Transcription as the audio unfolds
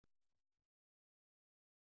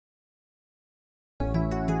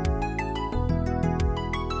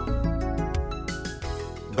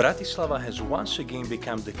Bratislava has once again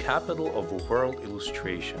become the capital of world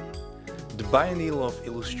illustration. The Biennial of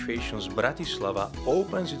Illustrations Bratislava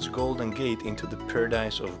opens its golden gate into the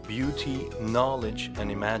paradise of beauty, knowledge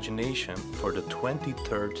and imagination for the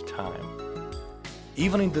 23rd time.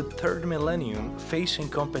 Even in the third millennium, facing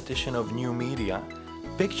competition of new media,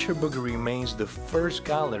 Picture Book remains the first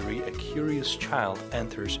gallery a curious child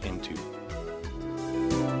enters into.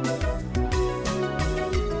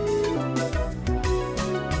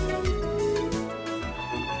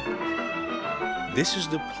 This is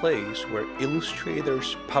the place where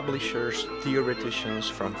illustrators, publishers, theoreticians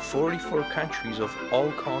from 44 countries of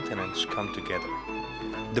all continents come together.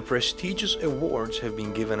 The prestigious awards have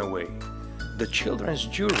been given away. The children's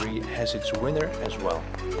jury has its winner as well.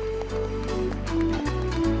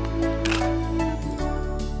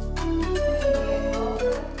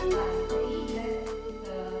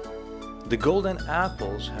 The golden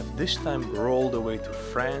apples have this time rolled away to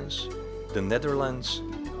France, the Netherlands,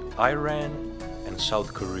 Iran, and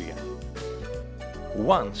South Korea.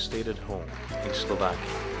 One stayed at home in Slovakia.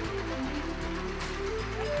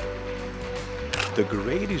 The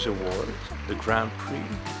Grady's Award, the Grand Prix,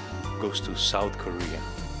 goes to South Korea.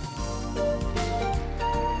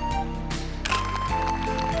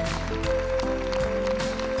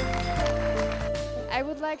 I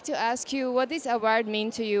would like to ask you what this award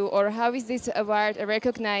means to you, or how is this award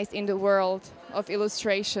recognized in the world of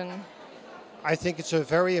illustration? I think it's a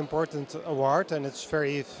very important award and it's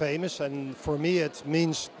very famous, and for me it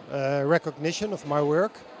means recognition of my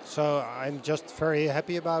work. So I'm just very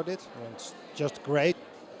happy about it. It's just great.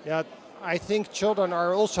 Yeah, I think children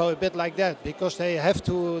are also a bit like that because they have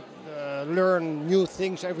to learn new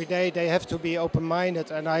things every day. They have to be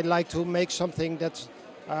open-minded, and I like to make something that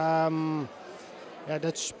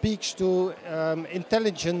that speaks to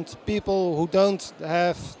intelligent people who don't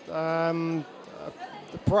have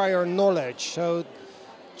the prior knowledge. So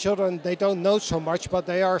children, they don't know so much, but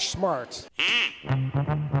they are smart.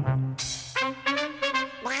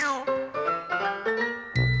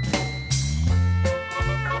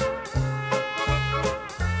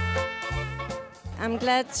 I'm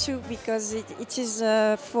glad too because it is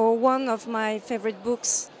for one of my favorite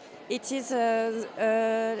books. It is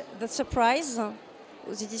The Surprise, aux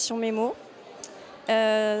éditions Memo.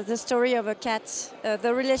 The story of a cat,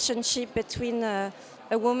 the relationship between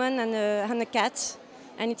a woman and a cat,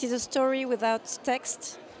 and it is a story without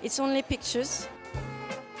text. It's only pictures.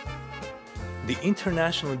 The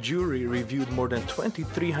international jury reviewed more than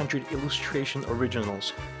 2,300 illustration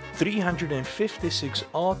originals, 356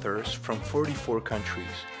 authors from 44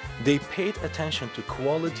 countries. They paid attention to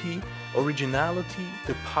quality, originality,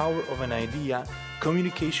 the power of an idea,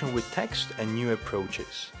 communication with text, and new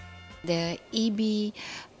approaches. The EB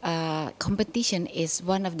competition is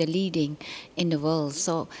one of the leading in the world.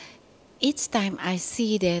 So each time I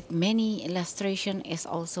see that many illustration is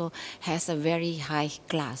also has a very high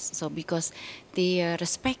class. So because they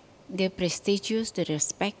respect the prestigious, they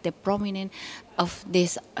respect the prominent of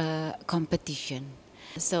this competition.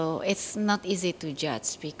 So it's not easy to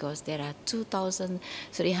judge because there are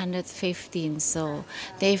 2,315, so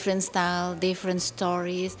different style, different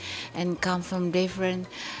stories, and come from different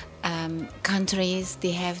countries.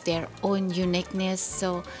 They have their own uniqueness,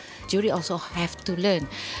 so jury also have to learn.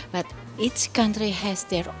 But each country has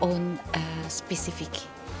their own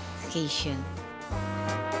specification.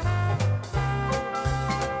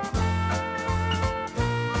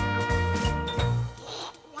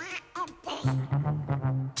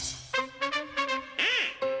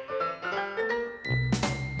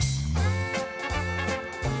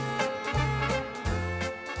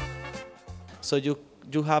 So you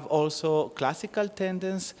have also classical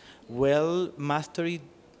tendencies, well mastery,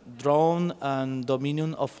 drawn and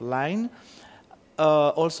dominion of line.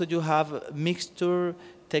 Also you have mixture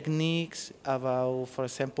techniques about, for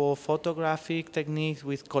example, photographic techniques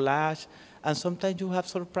with collage, and sometimes you have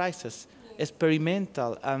surprises,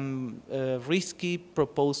 experimental and risky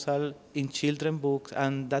proposal in children books,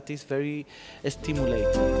 and that is very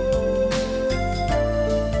stimulating.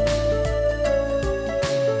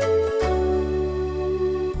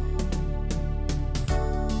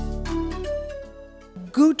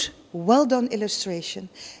 Good, well-done illustration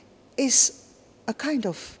is a kind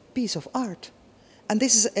of piece of art. And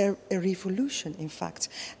this is a revolution, in fact.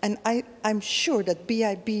 And I'm sure that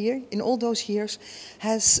BIB in all those years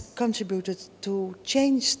has contributed to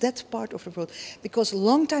change that part of the world. Because a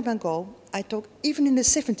long time ago, I talk, even in the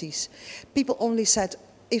 70s, people only said,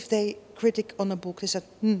 if they critic on a book, they said,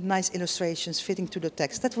 nice illustrations fitting to the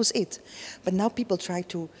text. That was it. But now people try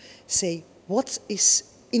to say, what is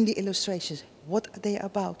in the illustrations. What are they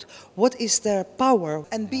about? What is their power?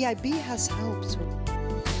 And BIB has helped.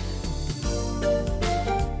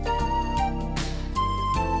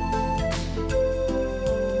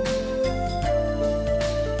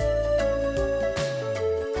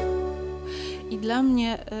 Dla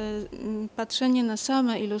mnie patrzenie na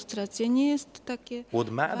same ilustracje nie jest takie What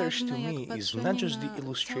matters to ważne me jak is patrzenie not just the na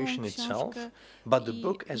illustration całą itself, książkę but the i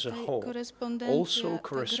book as a tutaj whole. korespondencja, Also ta gra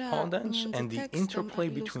correspondence między and the tekstem interplay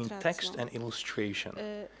a between text ilustracją. and illustration. Ja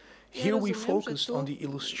Here we rozumiem, że focused tu on the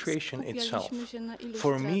illustration itself. skupialiśmy się na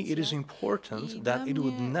For me, it is ilustracjach important i that dla it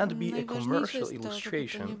would mnie not be a najważniejsze commercial jest to, żeby to nie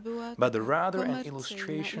illustration, była but taka rather an komercyjna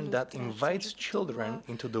illustration that ilustracja, invites żeby to children była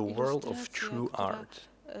into the world of ilustracja, true która,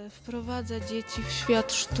 art. wprowadza dzieci w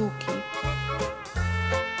świat sztuki.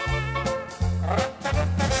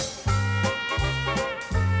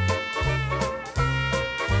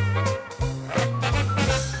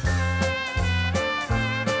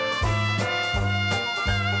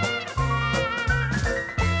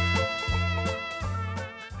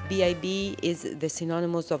 BIB is the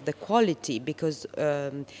synonymous of the quality because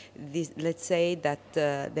let's say that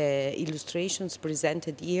the illustrations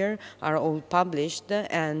presented here are all published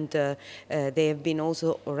and they have been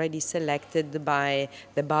also already selected by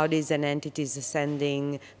the bodies and entities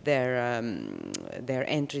sending their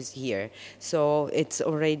entries here. So it's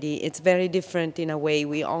very different in a way.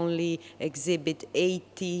 We only exhibit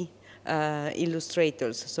 80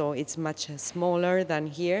 illustrators, so it's much smaller than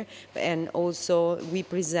here, and also we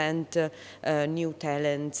present new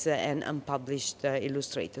talents and unpublished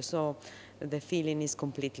illustrators, so the feeling is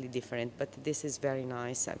completely different, but this is very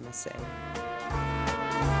nice, I must say.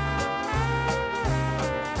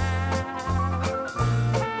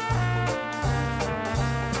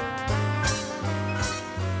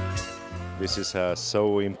 This is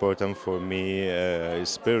so important for me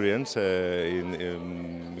experience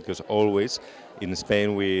because always in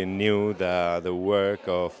Spain we knew the work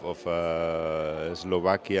of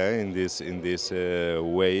Slovakia in this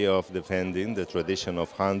way of defending the tradition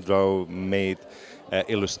of hand-drawn made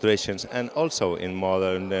illustrations, and also in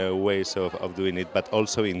modern ways of doing it, but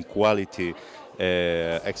also in quality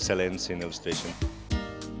excellence in illustration.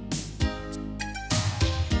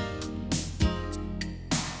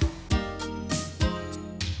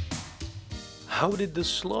 How did the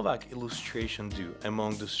Slovak illustration do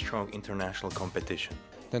among the strong international competition?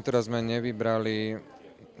 Tentoraz sme nevybrali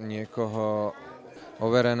niekoho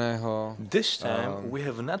overeného. This time we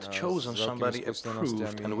have not chosen somebody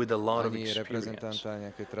approved and with a lot of experience,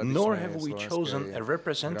 nor have we chosen a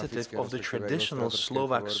representative of the traditional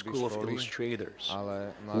Slovak school of illustrators.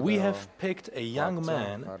 We have picked a young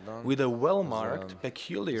man with a well-marked,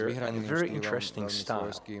 peculiar and very interesting style.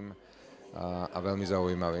 A veľmi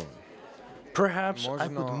zaujímavý. Perhaps I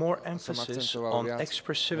put more emphasis on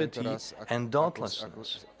expressivity and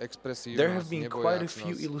dauntlessness. There have been quite a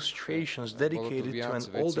few illustrations dedicated to an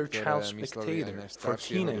older child spectator, for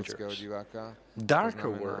teenagers.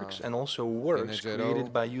 Darker works and also works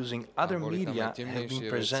created by using other media have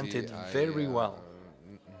been presented very well.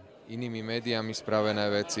 Inými médiami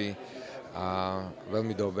spravené veci a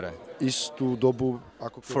veľmi dobre.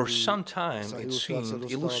 For some time, it seemed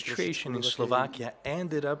illustration in Slovakia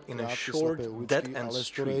ended up in a short, dead-end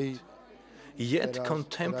street. Yet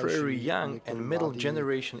contemporary young and middle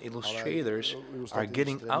generation illustrators are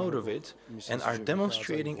getting out of it and are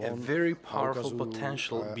demonstrating a very powerful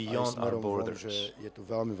potential beyond our borders.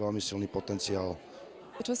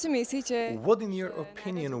 What, in your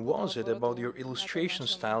opinion, was it about your illustration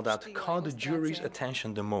style that caught the jury's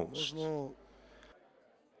attention the most?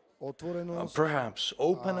 Perhaps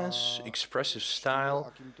openness, expressive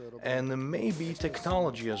style, and maybe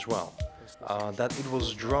technology as well. That it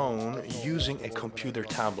was drawn using a computer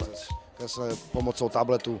tablet. Pomocou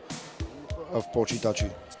tabletu v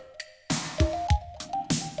počítači.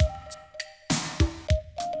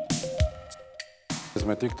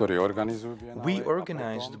 We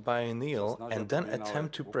organized Biennial and then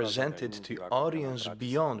attempt to present it to audience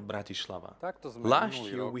beyond Bratislava. Last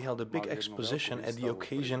year we held a big exposition at the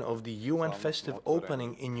occasion of the UN festive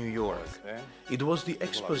opening in New York. It was the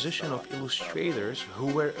exposition of illustrators who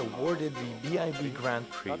were awarded the BIB Grand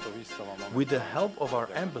Prix. With the help of our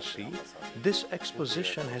embassy, this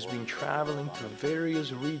exposition has been traveling to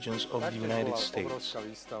various regions of the United States.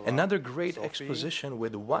 Another great exposition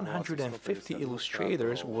with 150 illustrators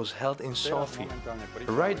was held in Sofia.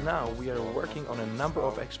 Right now we are working on a number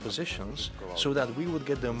of expositions so that we would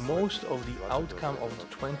get the most of the outcome of the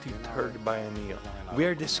 23rd Biennial. We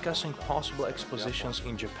are discussing possible expositions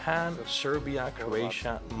in Japan, Serbia,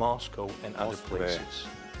 Croatia, Moscow and other places.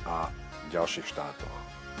 A ďalších štátoch.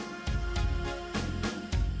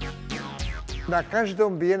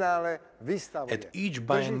 At each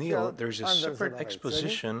biennial, there's a separate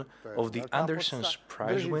exposition of the Andersen's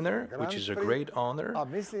Prize winner, which is a great honor,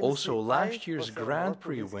 also last year's Grand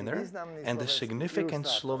Prix winner, and a significant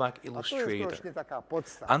Slovak illustrator.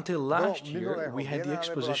 Until last year, we had the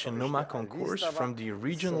exposition Noma Concours from the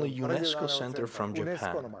regional UNESCO center from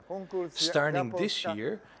Japan. Starting this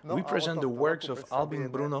year, we present the works of Albin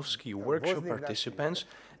Brunovský workshop participants,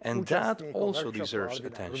 and that also deserves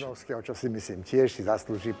attention.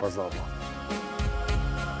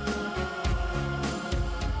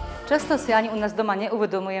 In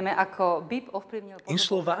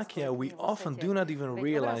Slovakia, we often do not even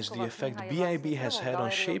realize the effect BIB has had on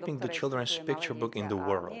shaping the children's picture book in the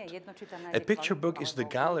world. A picture book is the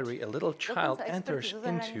gallery a little child enters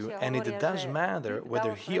into, and it does matter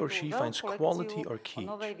whether he or she finds quality or kitsch.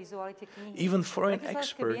 Even foreign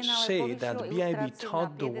experts say that BIB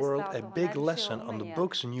taught the world a big lesson on the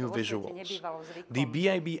book's new visuals. The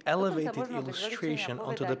BIB elevated illustration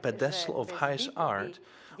onto the pedestal of highest art,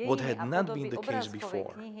 what had not been the case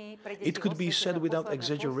before. It could be said without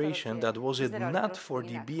exaggeration that was it not for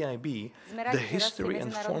the BIB, the history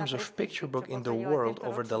and forms of picture book in the world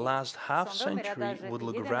over the last half-century would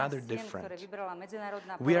look rather different.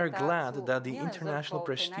 We are glad that the international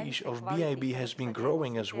prestige of BIB has been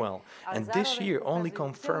growing as well, and this year only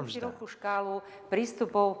confirms that.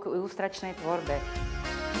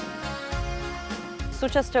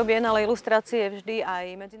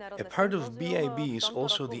 A part of BIB is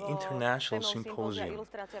also the International Symposium.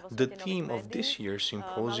 The theme of this year's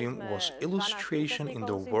symposium was Illustration in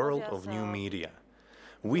the World of New Media.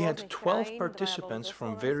 We had 12 participants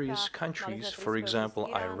from various countries, for example,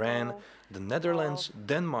 Iran, the Netherlands,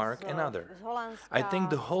 Denmark, and others. I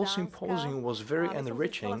think the whole symposium was very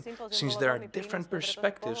enriching, since there are different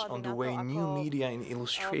perspectives on the way new media in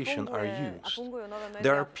illustration are used.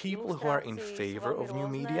 There are people who are in favor of new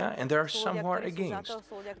media, and there are some who are against.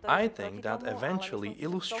 I think that eventually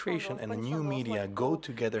illustration and new media go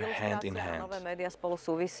together hand in hand.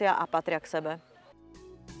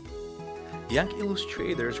 Young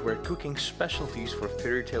illustrators were cooking specialties for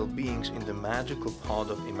fairy tale beings in the magical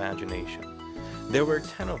pot of imagination. There were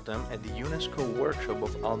 10 of them at the UNESCO workshop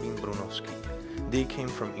of Albin Brunovský. They came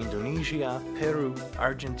from Indonesia, Peru,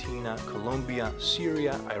 Argentina, Colombia,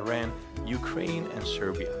 Syria, Iran, Ukraine, and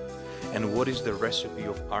Serbia. And what is the recipe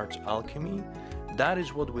of art's alchemy? That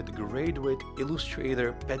is what with great wit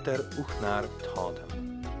illustrator Peter Uchnar taught them.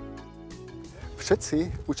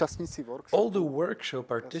 All the workshop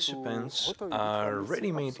participants are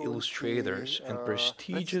ready-made illustrators and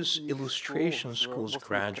prestigious illustration schools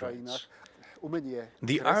graduates.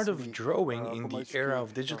 The art of drawing in the era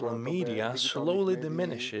of digital media slowly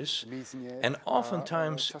diminishes, and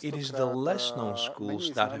oftentimes it is the less-known schools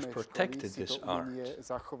that have protected this art.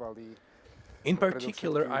 In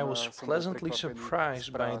particular, I was pleasantly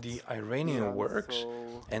surprised by the Iranian works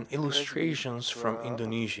and illustrations from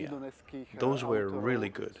Indonesia. Those were really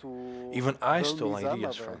good. Even I stole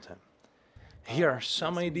ideas from them. Here are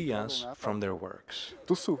some ideas from their works.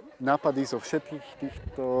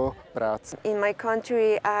 In my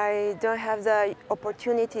country, I don't have the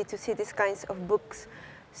opportunity to see these kinds of books,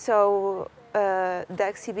 so the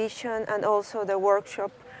exhibition and also the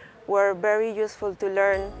workshop were very useful to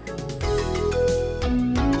learn.